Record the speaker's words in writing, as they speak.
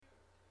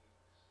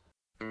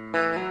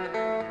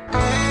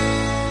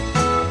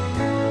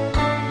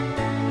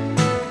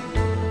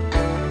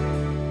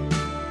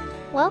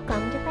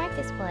Welcome to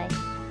Practice Play.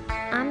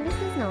 I'm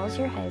Mrs. Knowles,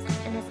 your host,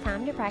 and it's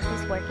time to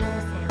practice working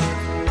with sounds.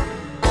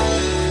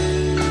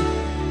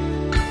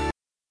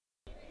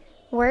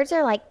 Words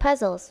are like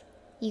puzzles.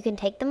 You can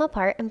take them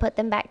apart and put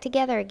them back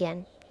together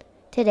again.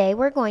 Today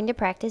we're going to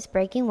practice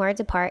breaking words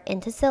apart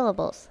into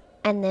syllables,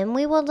 and then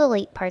we will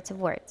delete parts of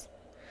words.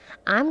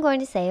 I'm going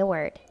to say a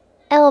word.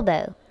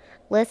 Elbow.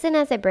 Listen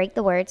as I break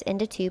the words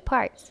into two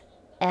parts.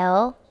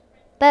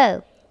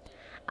 El-bow.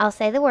 I'll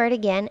say the word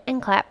again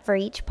and clap for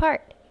each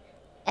part.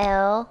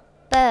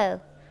 Elbow.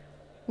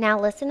 Now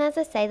listen as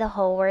I say the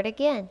whole word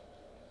again.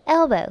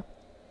 Elbow.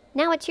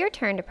 Now it's your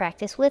turn to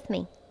practice with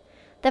me.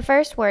 The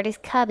first word is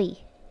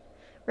cubby.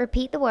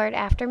 Repeat the word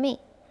after me.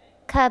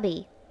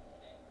 Cubby.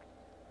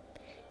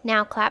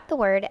 Now clap the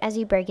word as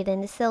you break it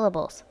into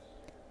syllables.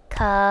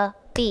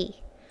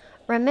 Cubby.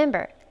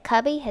 Remember,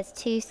 cubby has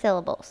two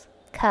syllables,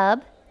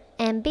 cub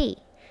and bee.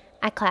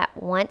 I clap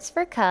once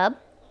for cub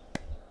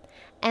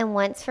and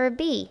once for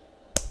bee.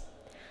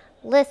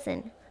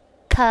 Listen.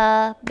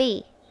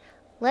 Cubby.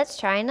 Let's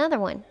try another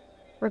one.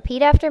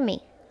 Repeat after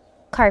me.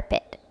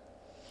 Carpet.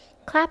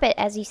 Clap it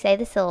as you say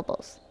the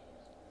syllables.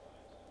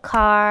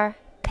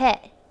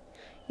 Carpet.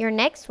 Your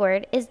next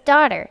word is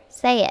daughter.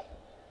 Say it.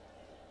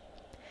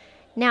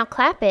 Now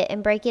clap it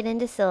and break it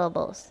into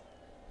syllables.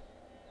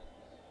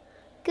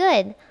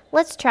 Good.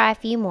 Let's try a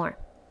few more.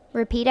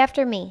 Repeat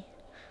after me.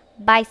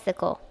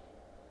 Bicycle.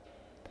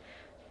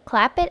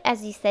 Clap it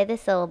as you say the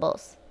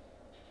syllables.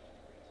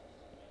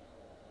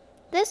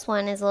 This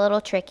one is a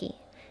little tricky.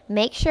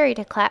 Make sure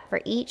to clap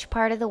for each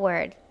part of the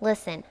word.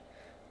 Listen.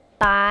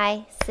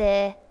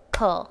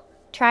 Bicycle.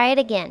 Try it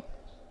again.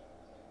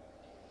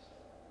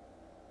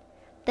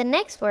 The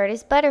next word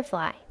is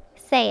butterfly.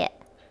 Say it.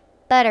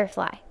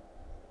 Butterfly.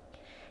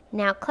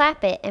 Now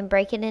clap it and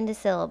break it into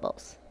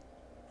syllables.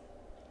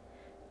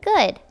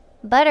 Good.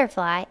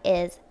 Butterfly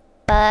is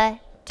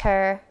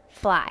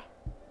butterfly.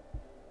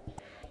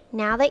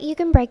 Now that you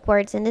can break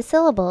words into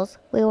syllables,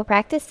 we will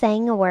practice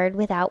saying a word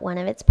without one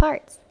of its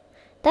parts.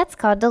 That's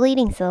called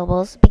deleting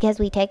syllables because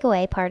we take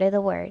away part of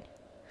the word.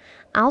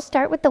 I'll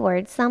start with the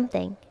word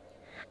something.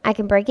 I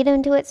can break it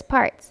into its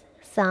parts.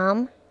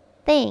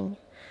 Some-thing.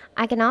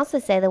 I can also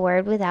say the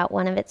word without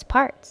one of its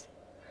parts.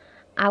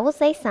 I will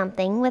say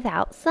something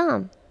without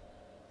some.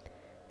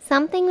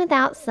 Something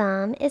without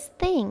some is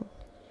thing.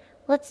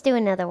 Let's do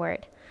another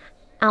word.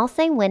 I'll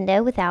say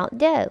window without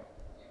dough.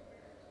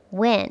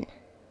 Win.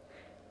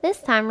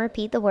 This time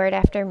repeat the word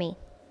after me.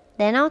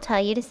 Then I'll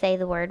tell you to say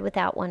the word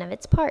without one of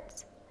its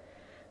parts.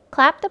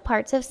 Clap the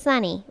parts of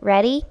sunny.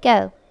 Ready?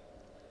 Go.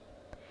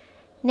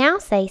 Now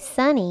say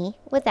sunny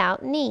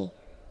without knee.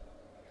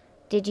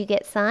 Did you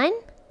get sun?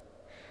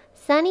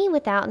 Sunny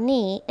without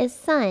knee is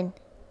sun.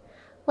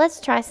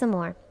 Let's try some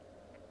more.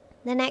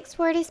 The next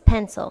word is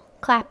pencil.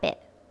 Clap it.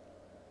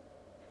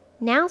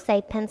 Now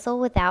say pencil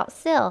without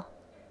sill.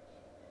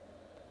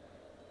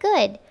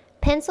 Good.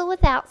 Pencil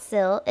without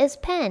sill is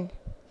pen.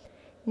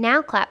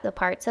 Now clap the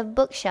parts of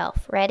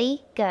bookshelf.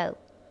 Ready? Go.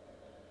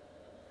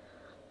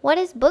 What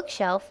is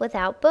bookshelf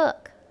without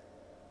book?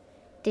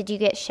 Did you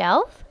get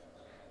shelf?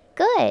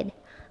 Good.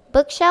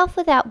 Bookshelf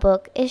without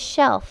book is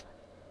shelf.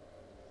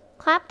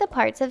 Clap the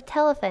parts of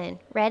telephone.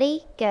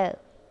 Ready? Go.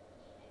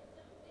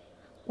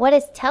 What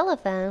is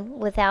telephone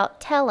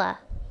without tele?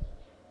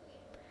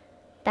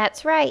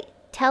 That's right.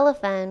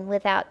 Telephone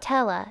without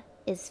tele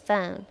is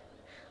phone.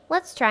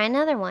 Let's try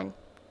another one.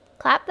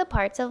 Clap the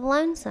parts of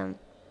lonesome.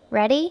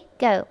 Ready?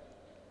 Go.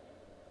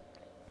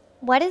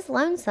 What is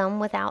lonesome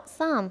without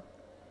some?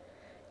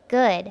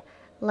 Good.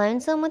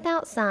 Lonesome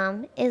without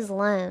some is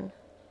lone.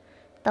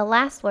 The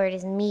last word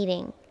is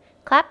meeting.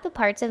 Clap the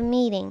parts of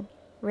meeting.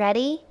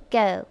 Ready?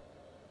 Go.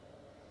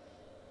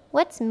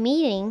 What's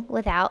meeting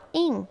without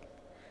ing?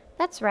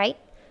 That's right.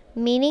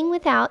 Meeting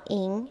without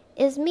ing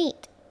is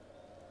meet.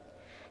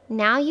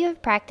 Now you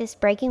have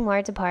practiced breaking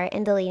words apart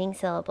and deleting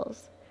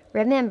syllables.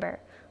 Remember,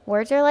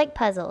 words are like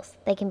puzzles.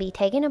 They can be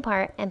taken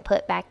apart and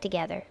put back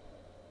together.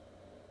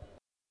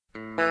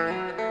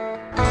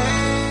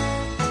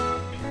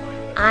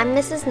 I'm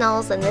Mrs.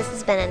 Knowles, and this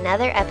has been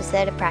another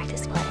episode of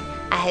Practice Play.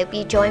 I hope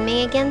you join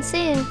me again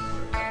soon.